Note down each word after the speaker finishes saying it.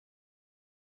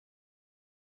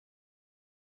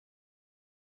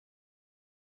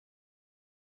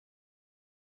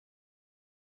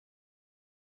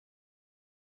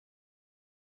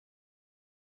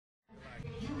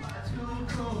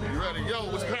You ready?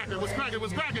 Yo, what's cracking? What's cracking?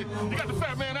 What's cracking? You got the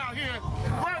fat man out here.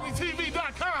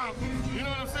 GrimmeyTV.com. You know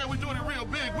what I'm saying? We're doing it real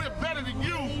big. We're better than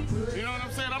you. You know what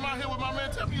I'm saying? I'm out here with my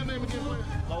man. Tell me your name again, please.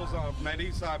 Lozon, man.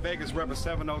 Eastside Vegas, repping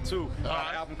 702.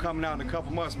 Album coming out in a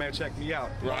couple months, man. Check me out.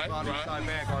 Right, Lozon, right. Eastside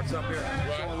Vanguard's up here.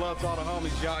 Showing love to all the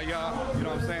homies. You know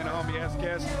what I'm saying? The homie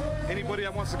SKS. Anybody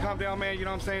that wants to come down, man, you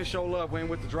know what I'm saying? Show love. We ain't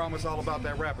with the drama. It's all about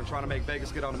that rap and trying to make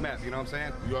Vegas get on the map. You know what I'm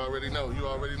saying? You already know. You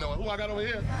already know. Who I got over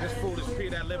here? This fool is P,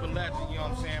 that living legend, you know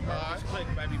what I'm saying? This click,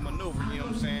 baby, maneuver, you know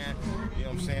what I'm saying? You know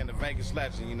what I'm saying? The Vegas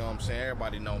legend, you know what I'm saying?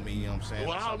 Everybody know me, you know what I'm saying?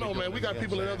 Well, I don't know, man. We got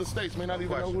people in other states may not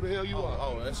even know who the hell you are.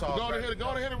 Oh, that's all. Go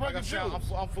ahead and run your show.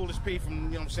 I'm Foolish P from, you know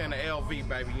what I'm saying, the LV,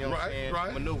 baby, you know what I'm saying?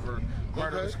 Right. Maneuver,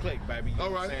 murderous click, baby, you know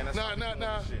what I'm saying?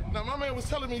 Now, my man was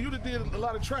telling me you did a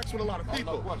lot of tracks with a lot of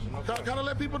people. No question. Kind of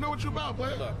let people know what you about,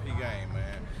 player. Look, P-Game,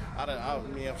 man. You know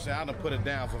what I'm saying? I done put it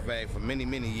down for Vag for many,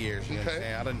 many years, you know what I'm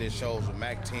saying? I done did shows with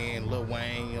Mac 10, Lil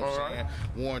Wayne, you know what I'm saying?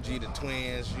 Warren G, the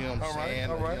Twins, you know what I'm saying? You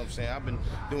know what I'm saying? I've been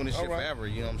doing this shit forever,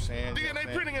 you know what I'm saying?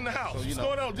 DNA printing in the house. So, you know,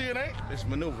 what's going on, DNA? It's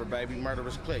Maneuver, baby,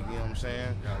 murderous click, you know what I'm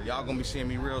saying? Y'all gonna be seeing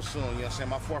me real soon, you know what I'm saying?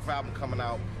 My 4th album coming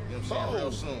out, you know what I'm saying,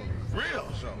 real soon. Real?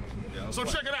 So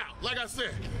check it out. Like I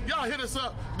said, y'all hit us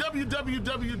up,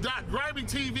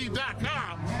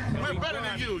 www.GrimmeyTV.com. We're better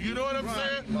than you. You know what I'm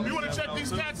saying? You want to check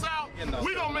these cats out?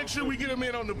 We gonna make sure we get them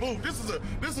in on the booth. This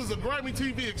is a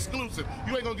GrimmeyTV exclusive.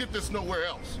 You ain't gonna get this nowhere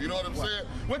else. You know what I'm saying?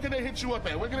 Where can they hit you up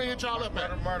at? Where can they hit y'all up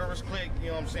at? Murderous click. You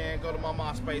know what I'm saying? Go to my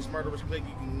MySpace, Murderous click.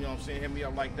 You can, you know what I'm saying? Hit me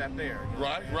up like that there. You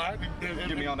know right.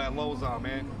 Get me on that Lozon,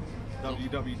 man.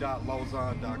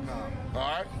 www.Lozon.com. All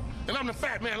right. And I'm the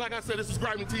fat man. Like I said, this is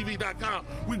GrimmeyTV.com.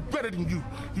 We better than you.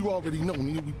 You already know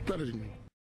me. We better than you.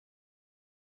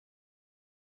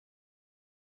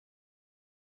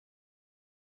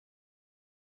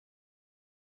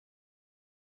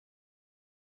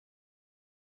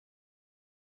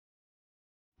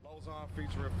 Lozon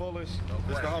featuring Foolish.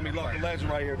 This the homie Local Legend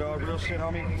right here, dog. Real shit,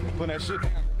 homie. Putting that shit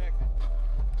down connected.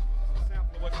 It's a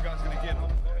sample of what you guys gonna get,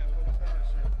 homie. Go ahead, Foolish, tell that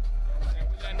shit. And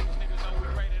we letting these niggas know we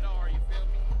rated R, you feel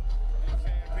me? You know what I'm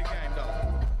saying? Big game, though. You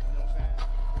know what I'm saying?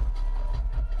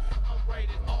 I'm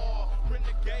rated R,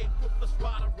 renegade, ruthless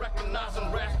rider,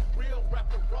 recognizing rap. Real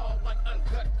rapper raw like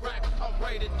uncut crack. I'm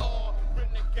rated R,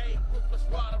 renegade, ruthless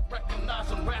rider,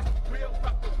 recognizing rap. Real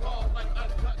rapper raw like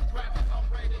uncut crack. I'm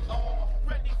rated R,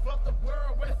 ready for the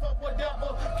world, ready for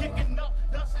whatever. Kicking up,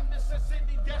 dust in this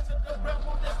city, dancing the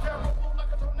rebel. This terrible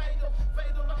like a tornado,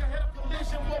 fatal like a head of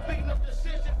collision. Won't be no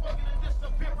decision, fucking and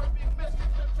disappearing. Big message,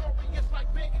 notorious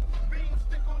like Biggie. Beam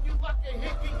stick on you like a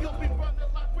hickey. You'll be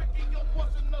running like Ricky. Your boss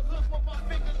in the hood with my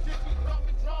fingers sticky. Call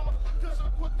me drama, cause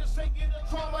I'm quick to say it a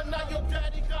trauma. Now your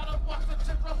daddy gotta watch the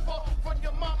children fall from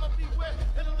your mama. Beware,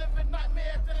 it'll live in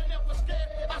nightmares that I never scared.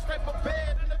 I stay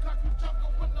prepared in the concrete jungle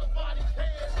with nobody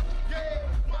cares. Yeah,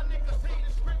 my niggas see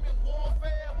the screaming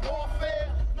warfare,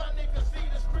 warfare. My niggas see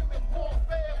the screaming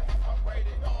warfare. I'm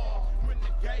rated R,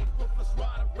 renegade, ruthless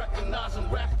rider, recognizing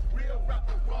rap. Real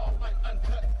rapper raw like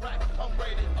uncut crack. I'm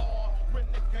rated R,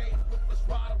 renegade, ruthless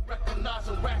rider,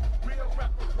 recognizing rap. Real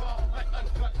rapper raw like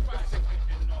uncut crack.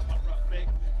 Sitting on my rough big,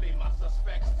 leave my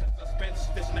suspects in suspense.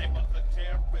 This name of a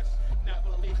terrorist.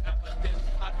 Never leave evidence.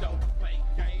 I don't play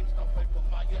games, don't play with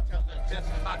my intelligence.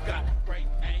 I got great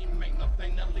aim, ain't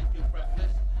nothing to leave you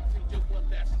breathless. Teach you a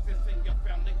lesson, in your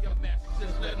family, your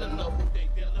messages. Let them know who they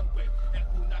dealing with and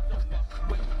who not to mess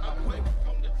with. I'm quick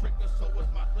on the trigger, so is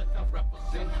my click. I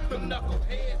represent the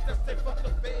knuckleheads that stay fuck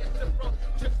the feds and bro.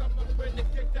 Just I'm a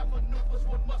renegade that maneuvers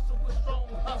with muscle, with strong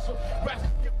hustle. Rats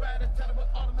get right at time with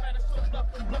automatic, so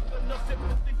bluffing, no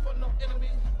sympathy for no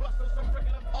enemies. Busters, I'm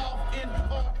breaking them off in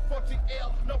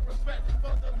R14L. No respect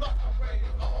for the luck. I'm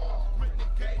rated R,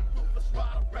 renegade, ruthless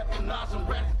rider, recognizing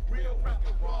rap. Real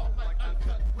rapper raw like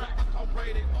uncut crack. I'm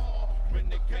rated R,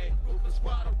 renegade, ruthless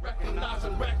rider,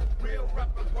 recognizing rap. Real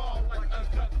rapper raw like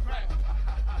uncut crack.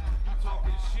 You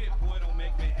talking shit, boy, don't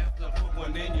make me have to put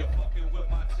one in. You're fucking with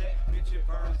my jet, bitch, it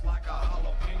burns like a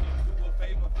jalapeno. Do a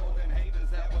favor for them haters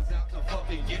that was out to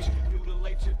fucking get you.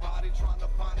 Mutilate your body, trying to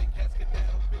find a casket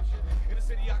that'll fit you. In the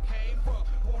city I came from,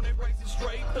 born and raised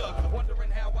straight up.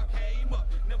 Wondering how I came up,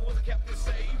 never was a captain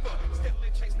saver.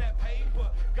 Steadily chasing that paper,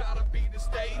 gotta be the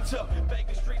stage up.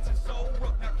 Vegas streets is so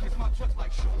rough, now kiss my trucks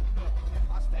like shoulder.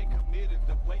 I stay committed,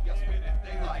 the way I spit it,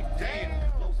 they like damn.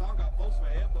 Lozon got votes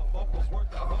forever, vocals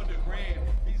worth $100 grand.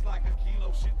 He's like a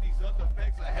kilo, shit, these other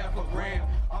bags are half a gram.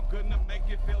 I'm gonna make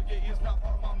it failure, is not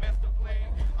part of my master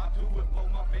plan. I do it, blow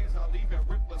my fans, I leave it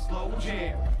rip a slow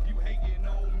jam. You hating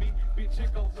on me, bitch,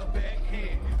 it goes a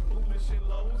backhand. Foolish and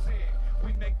Lozon,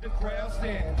 we make the crowd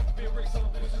stand. Lyrics so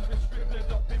vicious,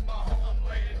 restricted up in my home. I'm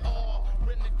rated R,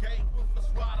 renegade, ruthless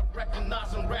rider,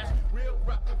 recognizing rats. Real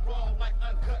rap and raw like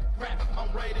uncut rap.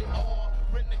 I'm rated R,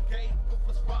 renegade,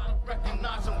 ruthless rider,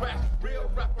 recognizing rats.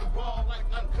 Real rap and raw like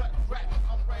uncut rap.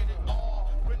 I'm rated R,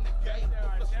 renegade,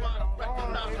 ruthless rider,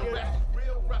 recognizing rats.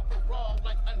 Real rap and raw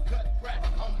like uncut rap.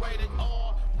 I'm rated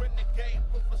R, renegade,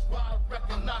 ruthless rider,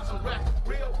 recognizing rats.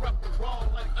 Real rap and raw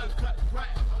like uncut rap.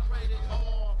 I'm rated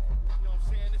R. You know what I'm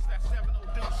saying? It's that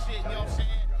 702 shit, you know what I'm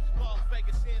saying? Las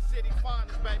Vegas, Sin City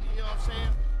finest, baby, you know what I'm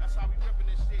saying? That's how we ripping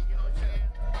this shit, you know what I'm saying?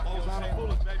 Lozon and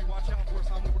Bullets, baby, watch out for us,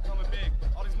 homie, we're coming big.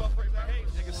 All these motherfuckers that hate,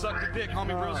 niggas suck the dick,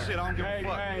 homie, real shit, I don't give a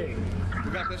fuck.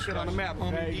 We got that shit on the map,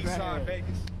 homie, East Side,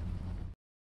 Vegas.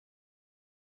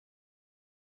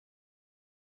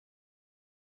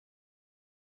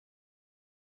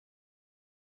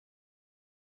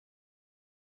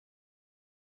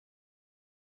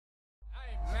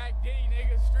 Mac D,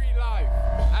 nigga, street life.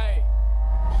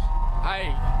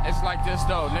 Hey, it's like this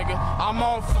though, nigga. I'm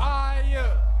on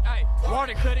fire. Hey,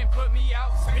 water couldn't put me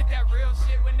out. Spit that real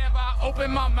shit whenever I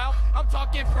open my mouth. I'm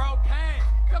talking propane,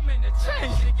 coming to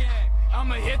change the game.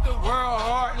 I'ma hit the world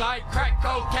hard like crack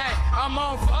cocaine. I'm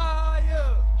on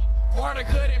fire. Water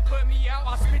couldn't put me out.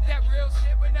 I spit that real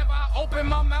shit whenever I open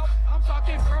my mouth. I'm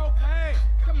talking propane,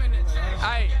 coming to change.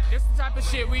 Hey, this the type of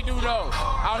shit we do though.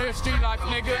 Out here street life,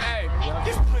 nigga. Hey,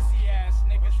 this pussy ass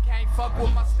niggas can't fuck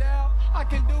with my style. I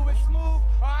can do it smooth,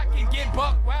 or I can get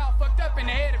buck wild, fucked up in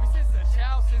the head ever since a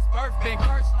child, since birth, been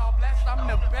cursed and all blessed. I'm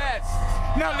the best.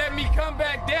 Now let me come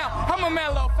back down. I'm a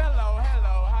mellow fellow.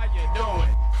 Hello, how you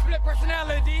doing? Split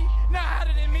personality, not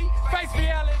hotter than me. Face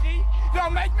reality,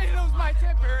 don't make me lose my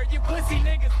temper. You pussy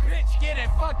niggas, bitch, getting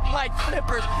fucked like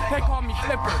flippers. They call me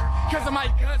Flipper, cause of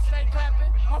my guns stay clapping.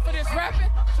 Off of this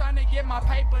rapping, trying to get my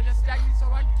paper to stack me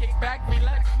so I can kick back,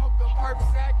 relax, smoke the perp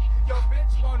sack. Yo,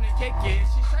 bitch wanna kick it.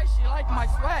 She say she like my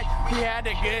swag. We had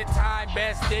a good time,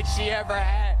 best dick she ever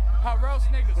had. I roast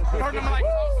niggas, burn them like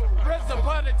toast. Rizza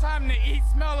butter, time to eat,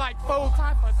 smell like full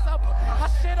time for supper. I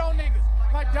shit on niggas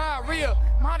like diarrhea,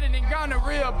 modern and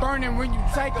gonorrhea, burning when you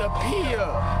take a pill.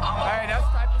 Hey, that's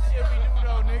the type of shit we do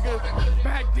though, nigga.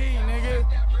 Mac D, nigga.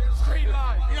 Street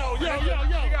life. Yo. You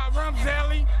got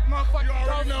Rumzelli, motherfucking You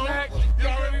already know. Mac, You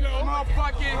already know.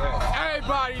 motherfucking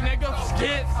everybody, nigga.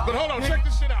 Skits. But hold on, check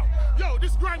this shit out. Yo,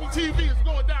 this GrimmeyTV is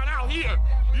going down out here.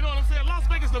 You know what I'm saying? Las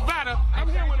Vegas, Nevada. I'm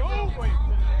here with who?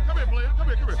 Come here, player. Come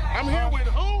here. I'm here with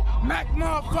who? Mac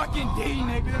motherfucking D,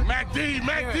 nigga. Mac D.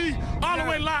 All the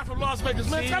way live from Las Vegas.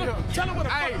 Man, tell her where the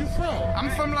fuck you from. I'm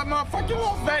from like motherfucking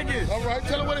Las Vegas. All right,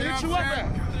 tell her where to hit you up at.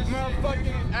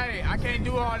 Motherfucking, hey, I can't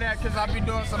do all that because I be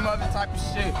doing some other type of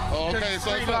shit. Okay,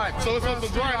 so it's on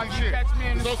some grimy You shit. catch me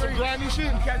in the So some street. grimy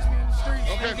shit? You catch me in the street.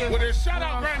 Okay, nigga. well then shout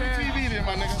out You know what I'm GrimmeyTV saying? then,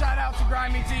 my nigga. Shout out to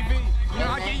GrimmeyTV. You know,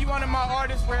 I give you one of my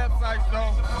artist websites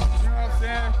though. You know what I'm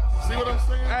saying? See what I'm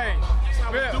saying? Hey, That's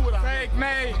how we do it out here. fake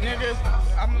made, nigga.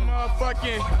 I'm a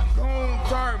motherfucking goon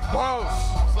turned boss.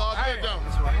 It's all good though.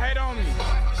 Hate on me. You know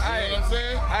what I'm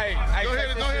saying? Hey, Go ahead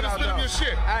and spit up your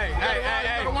shit. Hey,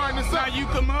 You gotta wind this now up. you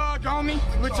can mug on me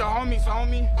with your homies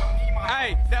on me.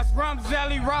 Hey, that's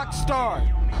Rumzelli Rockstar.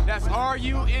 That's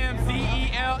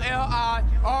RUMZELLI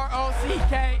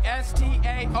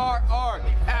ROCKSTARR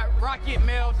at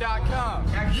rocketmail.com.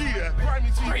 Yeah,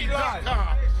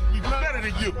 GrimmeyTV.com. We better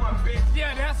than you.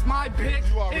 Yeah, that's my bitch.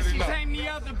 You already and she's know. ain't the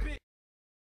other bitch.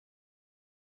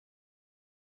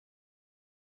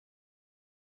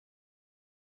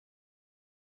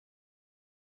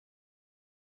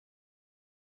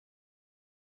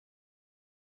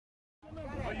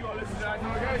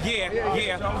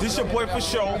 Yeah, this your boy for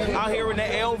sure. Out here in the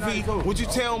LV. Would you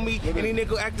tell me any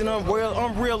nigga acting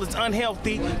unreal is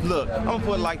unhealthy? Look, I'm gonna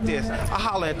put it like this. I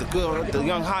holler at the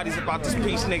young hotties about this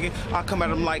piece, nigga. I come at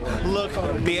them like, look,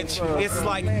 bitch, it's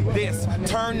like this.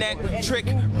 Turn that trick,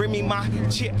 bring me my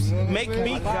chips. Make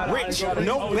me rich,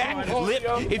 no back lip.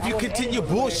 If you continue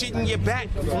bullshitting your back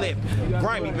flip.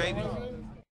 Grimy, baby.